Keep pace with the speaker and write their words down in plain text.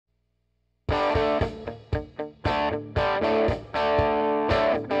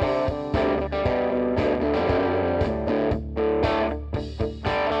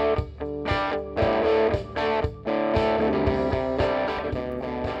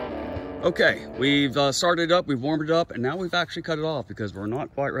Okay, we've started it up, we've warmed it up, and now we've actually cut it off because we're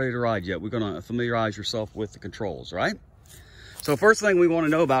not quite ready to ride yet. We're gonna familiarize yourself with the controls, right? So first thing we wanna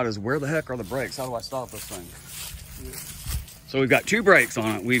know about is where the heck are the brakes? How do I stop this thing? So we've got two brakes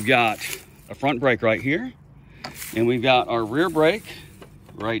on it. We've got a front brake right here, and we've got our rear brake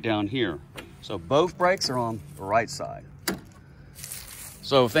right down here. So both brakes are on the right side.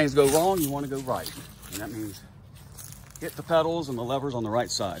 So if things go wrong, you wanna go right. And that means hit the pedals and the levers on the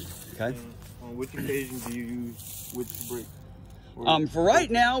right side, okay? And on which occasion do you use which brake? For right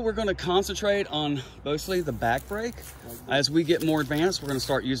now, we're gonna concentrate on mostly the back brake. As we get more advanced, we're gonna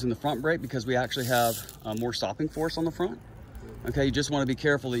start using the front brake because we actually have more stopping force on the front. Okay, you just wanna be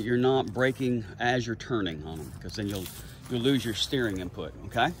careful that you're not braking as you're turning on them because then you'll lose your steering input,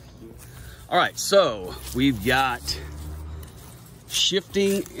 okay? All right, so we've got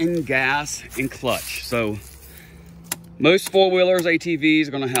shifting and gas and clutch. So most four-wheelers, ATVs,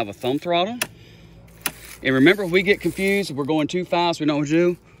 are gonna have a thumb throttle. And remember, if we get confused, if we're going too fast, we know what to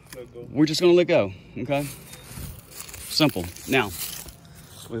do, we're just gonna let go, okay? Simple. Now,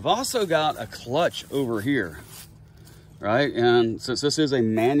 we've also got a clutch over here, right? And since this is a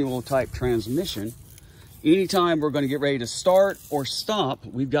manual type transmission, anytime we're gonna get ready to start or stop,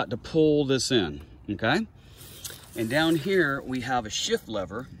 we've got to pull this in, okay? And down here, we have a shift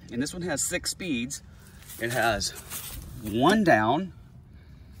lever, and this one has 6 speeds. It has 1 down,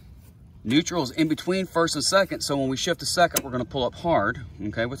 neutral is in between first and second, so when we shift to second, we're gonna pull up hard,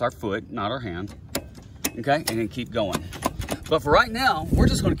 okay, with our foot, not our hand, okay, and then keep going. But for right now, we're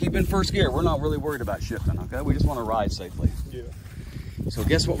just gonna keep in first gear. We're not really worried about shifting, okay? We just wanna ride safely. Yeah. So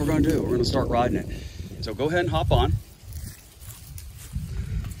guess what we're gonna do? We're gonna start riding it. So go ahead and hop on.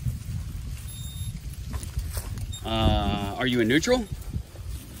 Are you in neutral?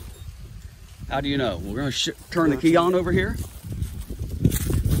 How do you know? We're gonna turn the key on over here.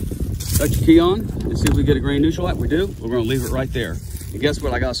 Touch your key on and see if we get a green neutral light. We do. We're gonna leave it right there. And guess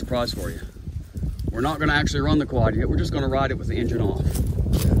what? I got a surprise for you. We're not gonna actually run the quad yet. We're just gonna ride it with the engine off.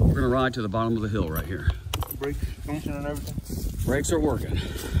 We're gonna ride to the bottom of the hill right here. Brakes function and everything? Brakes are working.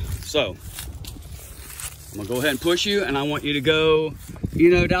 So, I'm gonna go ahead and push you, and I want you to go,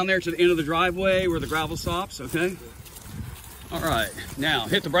 down there to the end of the driveway where the gravel stops, okay? All right, now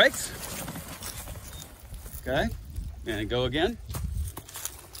hit the brakes. Okay, and go again.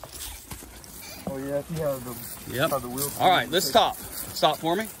 Oh yeah, I see how the wheels. All right, let's stop. Stop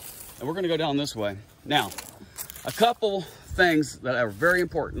for me. And we're gonna go down this way. Now, a couple things that are very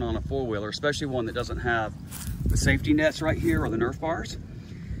important on a four-wheeler, especially one that doesn't have the safety nets right here or the Nerf bars,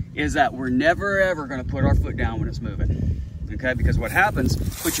 is that we're never ever gonna put our foot down when it's moving. Okay, because what happens,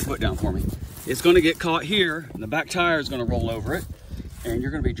 put your foot down for me. It's gonna get caught here, and the back tire is gonna roll over it, and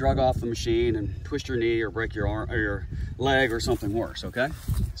you're gonna be drug off the machine and twist your knee or break your arm or your leg or something worse, okay?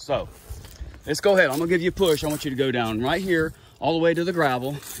 So, let's go ahead. I'm gonna give you a push. I want you to go down right here, all the way to the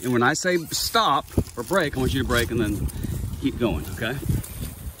gravel. And when I say stop or brake, I want you to brake and then keep going, okay?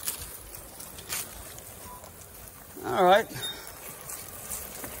 All right.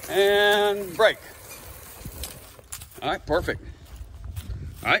 And brake. All right, perfect.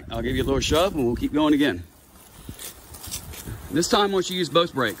 All right, I'll give you a little shove and we'll keep going again. This time, I want you to use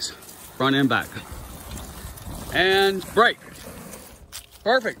both brakes, front and back. And brake.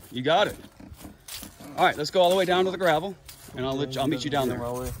 Perfect, you got it. All right, let's go all the way down to the gravel, and I'll meet you down there.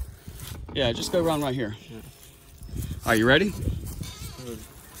 Yeah, just go around right here. Yeah. Are you ready?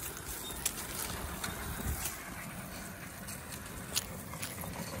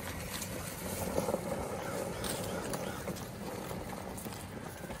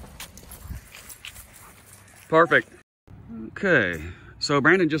 Perfect. Okay, so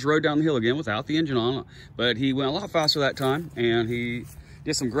Brandon just rode down the hill again without the engine on, but he went a lot faster that time, and he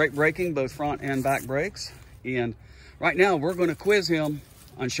did some great braking, both front and back brakes. And right now we're going to quiz him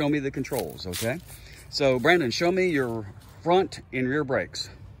on show me the controls, okay? So Brandon, show me your front and rear brakes.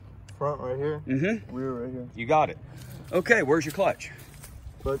 Front right here. Mm-hmm. Rear right here. You got it. Okay, where's your clutch?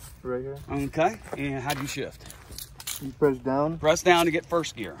 Clutch right here. Okay, and how do you shift? You press down. Press down to get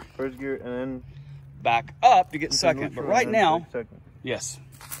first gear. First gear, and then back up to get second. But right now, yes.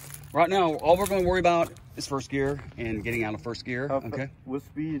 Right now, all we're going to worry about is first gear and getting out of first gear, okay? What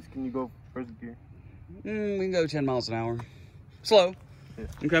speeds can you go first gear? We can go 10 miles an hour. Slow. Yeah.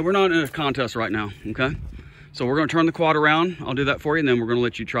 Okay, we're not in a contest right now, okay? So we're going to turn the quad around. I'll do that for you, and then we're going to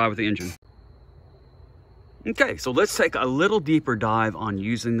let you try with the engine. Okay, so let's take a little deeper dive on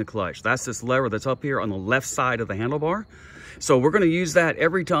using the clutch. That's this lever that's up here on the left side of the handlebar. So we're going to use that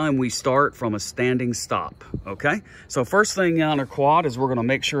every time we start from a standing stop, okay? So first thing on our quad is we're going to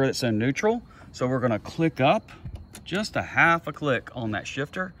make sure it's in neutral. So we're going to click up just a half a click on that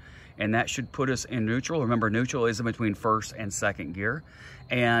shifter, and that should put us in neutral. Remember, neutral is in between first and second gear.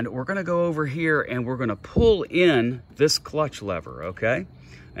 And we're gonna go over here and we're gonna pull in this clutch lever, okay?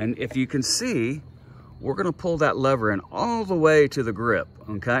 And if you can see, we're gonna pull that lever in all the way to the grip,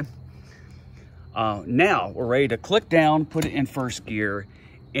 okay? Now we're ready to click down, put it in first gear,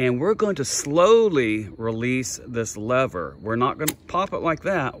 and we're going to slowly release this lever. We're not gonna pop it like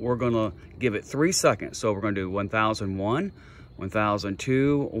that. We're gonna give it 3 seconds. So we're gonna do 1001,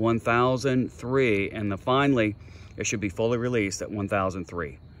 1002, 1003, and then finally, it should be fully released at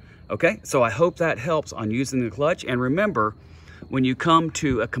 1003. Okay, so I hope that helps on using the clutch. And remember, when you come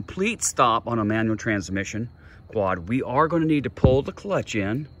to a complete stop on a manual transmission quad, we are gonna need to pull the clutch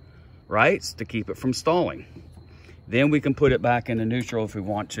in, right, to keep it from stalling. Then we can put it back into neutral if we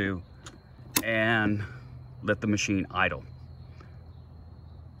want to and let the machine idle.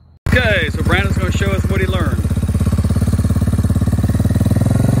 Okay, so Brandon's gonna show us what he learned.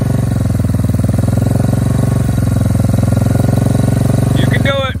 You can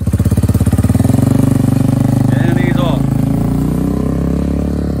do it. And he's off.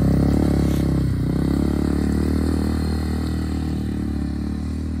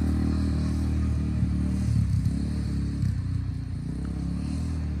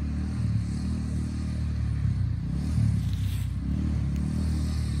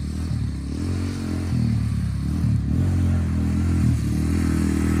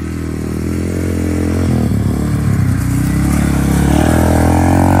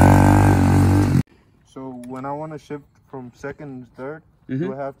 When I want to shift from second to third,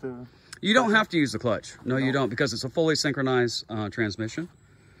 do I have to? You don't have to use the clutch. No, you don't, because it's a fully synchronized transmission.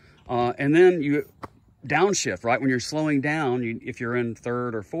 And then you downshift, right? When you're slowing down, if you're in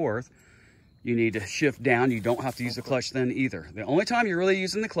third or fourth, you need to shift down. You don't have to use the clutch then either. The only time you're really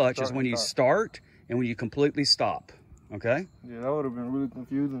using the clutch is when you start and when you completely stop. Okay? Yeah, that would have been really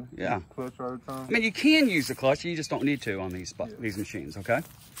confusing. Yeah. Clutch all the time. I mean, you can use the clutch. You just don't need to on these machines, okay?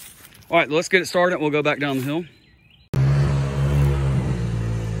 All right, let's get it started. We'll go back down the hill.